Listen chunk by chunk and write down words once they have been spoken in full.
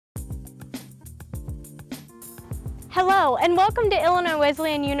Hello, and welcome to Illinois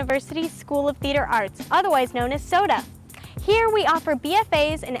Wesleyan University's School of Theater Arts, otherwise known as SOTA. Here we offer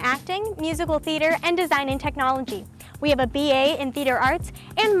BFAs in acting, musical theater, and design and technology. We have a BA in theater arts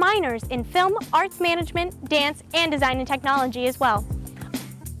and minors in film, arts management, dance, and design and technology as well.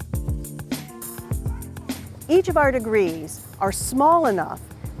 Each of our degrees are small enough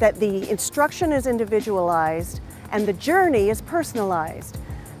that the instruction is individualized and the journey is personalized.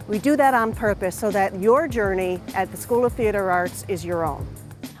 We do that on purpose so that your journey at the School of Theater Arts is your own.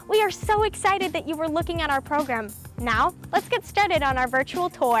 We are so excited that you were looking at our program. Now, let's get started on our virtual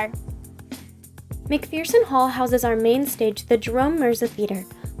tour. McPherson Hall houses our main stage, the Jerome Mirza Theater.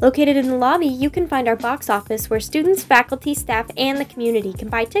 Located in the lobby, you can find our box office where students, faculty, staff, and the community can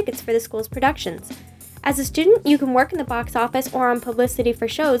buy tickets for the school's productions. As a student, you can work in the box office or on publicity for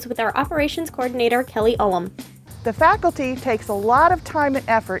shows with our operations coordinator, Kelly Ullum. The faculty takes a lot of time and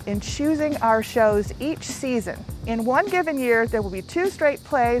effort in choosing our shows each season. In one given year, there will be 2 straight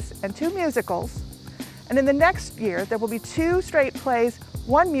plays and 2 musicals. And in the next year, there will be 2 straight plays,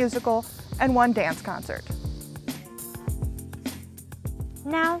 1 musical, and 1 dance concert.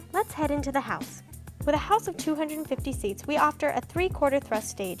 Now, let's head into the house. With a house of 250 seats, we offer a 3/4 thrust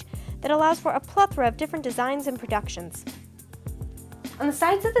stage that allows for a plethora of different designs and productions. On the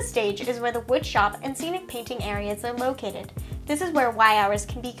sides of the stage is where the wood shop and scenic painting areas are located. This is where Y hours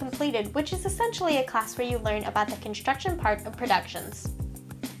can be completed, which is essentially a class where you learn about the construction part of productions.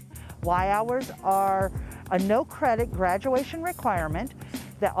 Y hours are a no-credit graduation requirement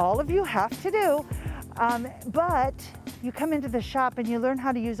that all of you have to do, but you come into the shop and you learn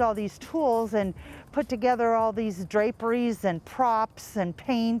how to use all these tools and put together all these draperies and props and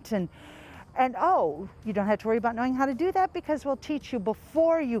paint and oh, you don't have to worry about knowing how to do that because we'll teach you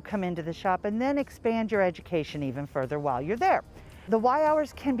before you come into the shop and then expand your education even further while you're there. The Y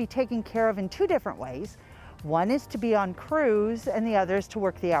hours can be taken care of in 2 different ways. One is to be on crews and the other is to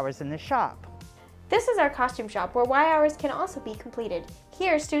work the hours in the shop. This is our costume shop where Y hours can also be completed.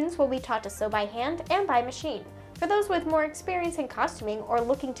 Here, students will be taught to sew by hand and by machine. For those with more experience in costuming or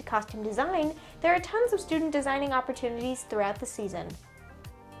looking to costume design, there are tons of student designing opportunities throughout the season.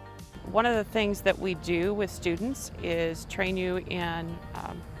 One of the things that we do with students is train you in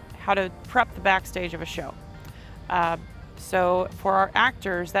how to prep the backstage of a show. So for our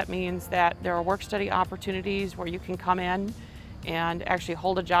actors, that means that there are work study opportunities where you can come in and actually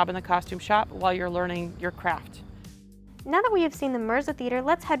hold a job in the costume shop while you're learning your craft. Now that we have seen the Mirza Theater,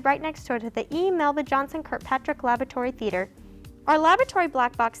 let's head right next door to the E. Melva Johnson Kirkpatrick Laboratory Theater. Our laboratory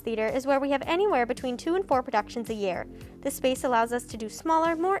black box theater is where we have anywhere between 2 and 4 productions a year. This space allows us to do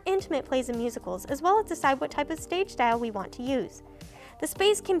smaller, more intimate plays and musicals, as well as decide what type of stage style we want to use. The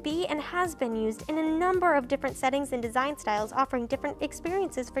space can be and has been used in a number of different settings and design styles, offering different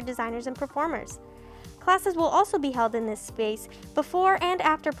experiences for designers and performers. Classes will also be held in this space before and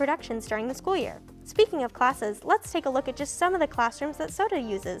after productions during the school year. Speaking of classes, let's take a look at just some of the classrooms that SOTA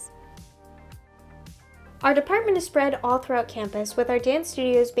uses. Our department is spread all throughout campus, with our dance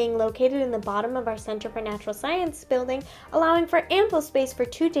studios being located in the bottom of our Center for Natural Science building, allowing for ample space for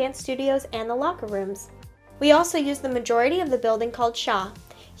 2 dance studios and the locker rooms. We also use the majority of the building called Shaw.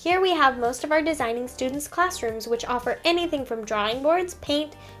 Here we have most of our designing students' classrooms, which offer anything from drawing boards,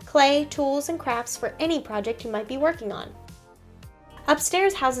 paint, clay, tools, and crafts for any project you might be working on.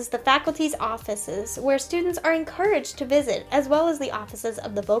 Upstairs houses the faculty's offices, where students are encouraged to visit, as well as the offices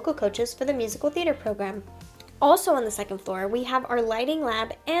of the vocal coaches for the musical theater program. Also on the 2nd floor, we have our lighting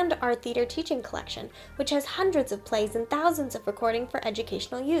lab and our theater teaching collection, which has hundreds of plays and thousands of recordings for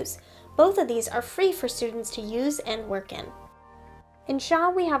educational use. Both of these are free for students to use and work in. In Shaw,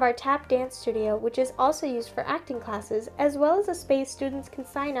 we have our tap dance studio, which is also used for acting classes, as well as a space students can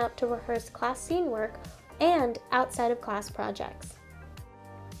sign up to rehearse class scene work and outside of class projects.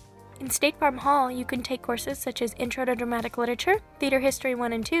 In State Farm Hall, you can take courses such as Intro to Dramatic Literature, Theater History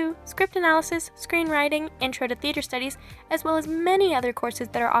 1 and 2, Script Analysis, Screenwriting, Intro to Theater Studies, as well as many other courses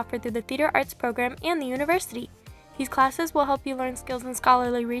that are offered through the Theater Arts program and the university. These classes will help you learn skills in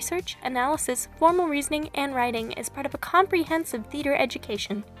scholarly research, analysis, formal reasoning, and writing as part of a comprehensive theater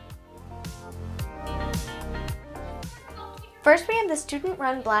education. First, we have the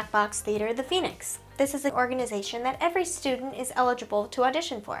student-run black box theater, the Phoenix. This is an organization that every student is eligible to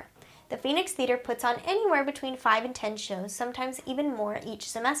audition for. The Phoenix Theater puts on anywhere between 5 and 10 shows, sometimes even more each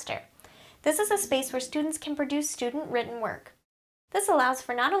semester. This is a space where students can produce student-written work. This allows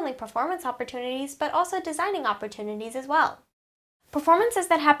for not only performance opportunities, but also designing opportunities as well. Performances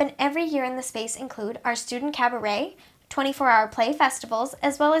that happen every year in the space include our student cabaret, 24-hour play festivals,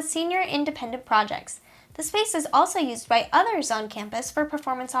 as well as senior independent projects. The space is also used by others on campus for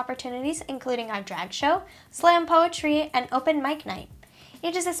performance opportunities, including our drag show, slam poetry, and open mic night.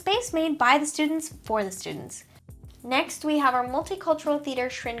 It is a space made by the students for the students. Next, we have our multicultural theater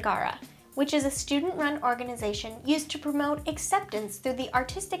Shringara, which is a student-run organization used to promote acceptance through the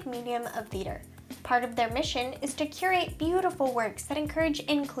artistic medium of theater. Part of their mission is to curate beautiful works that encourage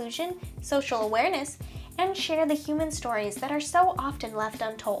inclusion, social awareness, and share the human stories that are so often left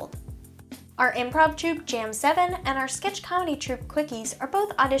untold. Our improv troupe Jam 7 and our sketch comedy troupe Quickies are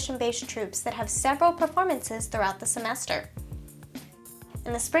both audition-based troupes that have several performances throughout the semester.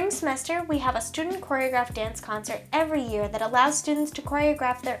 In the spring semester, we have a student choreographed dance concert every year that allows students to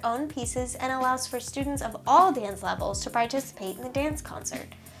choreograph their own pieces and allows for students of all dance levels to participate in the dance concert.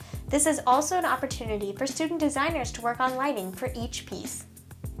 This is also an opportunity for student designers to work on lighting for each piece.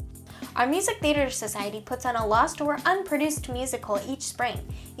 Our Music Theater Society puts on a lost or unproduced musical each spring.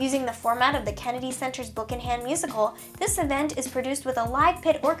 Using the format of the Kennedy Center's Book in Hand musical, this event is produced with a live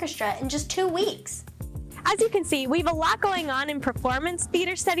pit orchestra in just 2 weeks. As you can see, we have a lot going on in performance,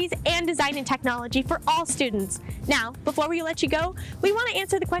 theater studies, and design and technology for all students. Now, before we let you go, we want to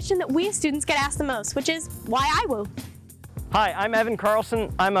answer the question that we as students get asked the most, which is, why IWU? Hi, I'm Evan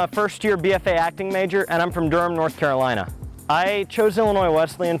Carlson. I'm a first-year BFA acting major, and I'm from Durham, North Carolina. I chose Illinois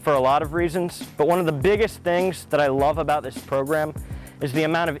Wesleyan for a lot of reasons, but one of the biggest things that I love about this program is the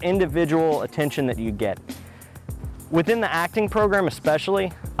amount of individual attention that you get. Within the acting program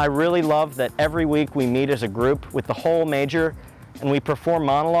especially, I really love that every week we meet as a group with the whole major and we perform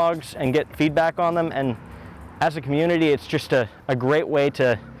monologues and get feedback on them, and as a community it's just a great way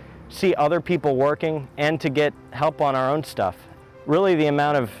to see other people working and to get help on our own stuff. Really, the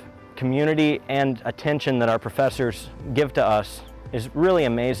amount of community and attention that our professors give to us is really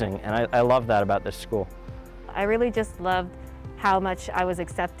amazing, and I love that about this school. I really just loved how much I was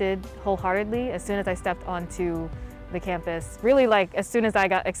accepted wholeheartedly as soon as I stepped onto the campus. Really, like, as soon as I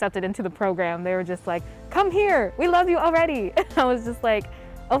got accepted into the program, they were just like, come here, we love you already. I was just like,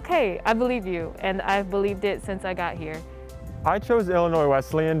 okay, I believe you, and I've believed it since I got here. I chose Illinois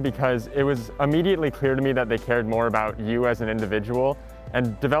Wesleyan because it was immediately clear to me that they cared more about you as an individual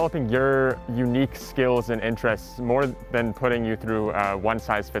and developing your unique skills and interests more than putting you through a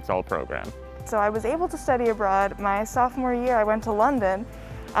one-size-fits-all program. So I was able to study abroad. My sophomore year I went to London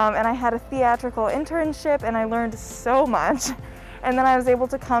and I had a theatrical internship and I learned so much. And then I was able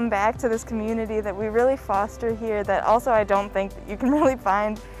to come back to this community that we really foster here that also I don't think that you can really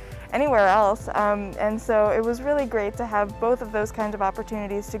find anywhere else. And so it was really great to have both of those kinds of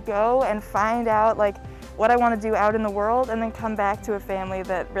opportunities to go and find out like what I want to do out in the world and then come back to a family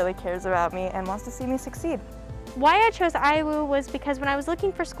that really cares about me and wants to see me succeed. Why I chose IWU was because when I was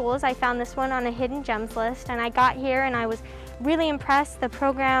looking for schools, I found this one on a hidden gems list, and I got here and I was really impressed. The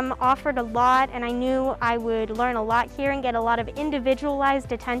program offered a lot and I knew I would learn a lot here and get a lot of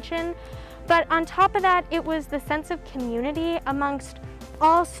individualized attention. But on top of that, it was the sense of community amongst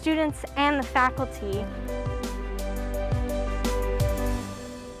all students and the faculty.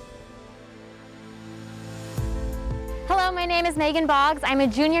 Hello, my name is Megan Boggs. I'm a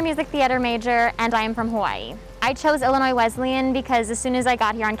junior music theater major and I am from Hawaii. I chose Illinois Wesleyan because as soon as I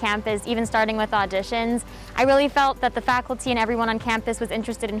got here on campus, even starting with auditions, I really felt that the faculty and everyone on campus was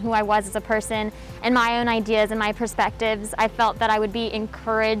interested in who I was as a person and my own ideas and my perspectives. I felt that I would be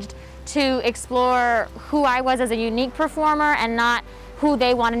encouraged to explore who I was as a unique performer and not who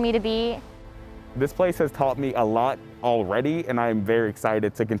they wanted me to be. This place has taught me a lot already, and I'm very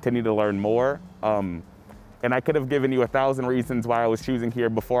excited to continue to learn more. And I could have given you 1,000 reasons why I was choosing here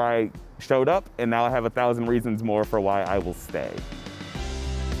before I showed up, and now I have 1,000 reasons more for why I will stay.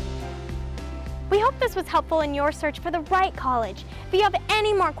 We hope this was helpful in your search for the right college. If you have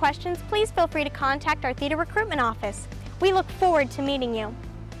any more questions, please feel free to contact our theater recruitment office. We look forward to meeting you.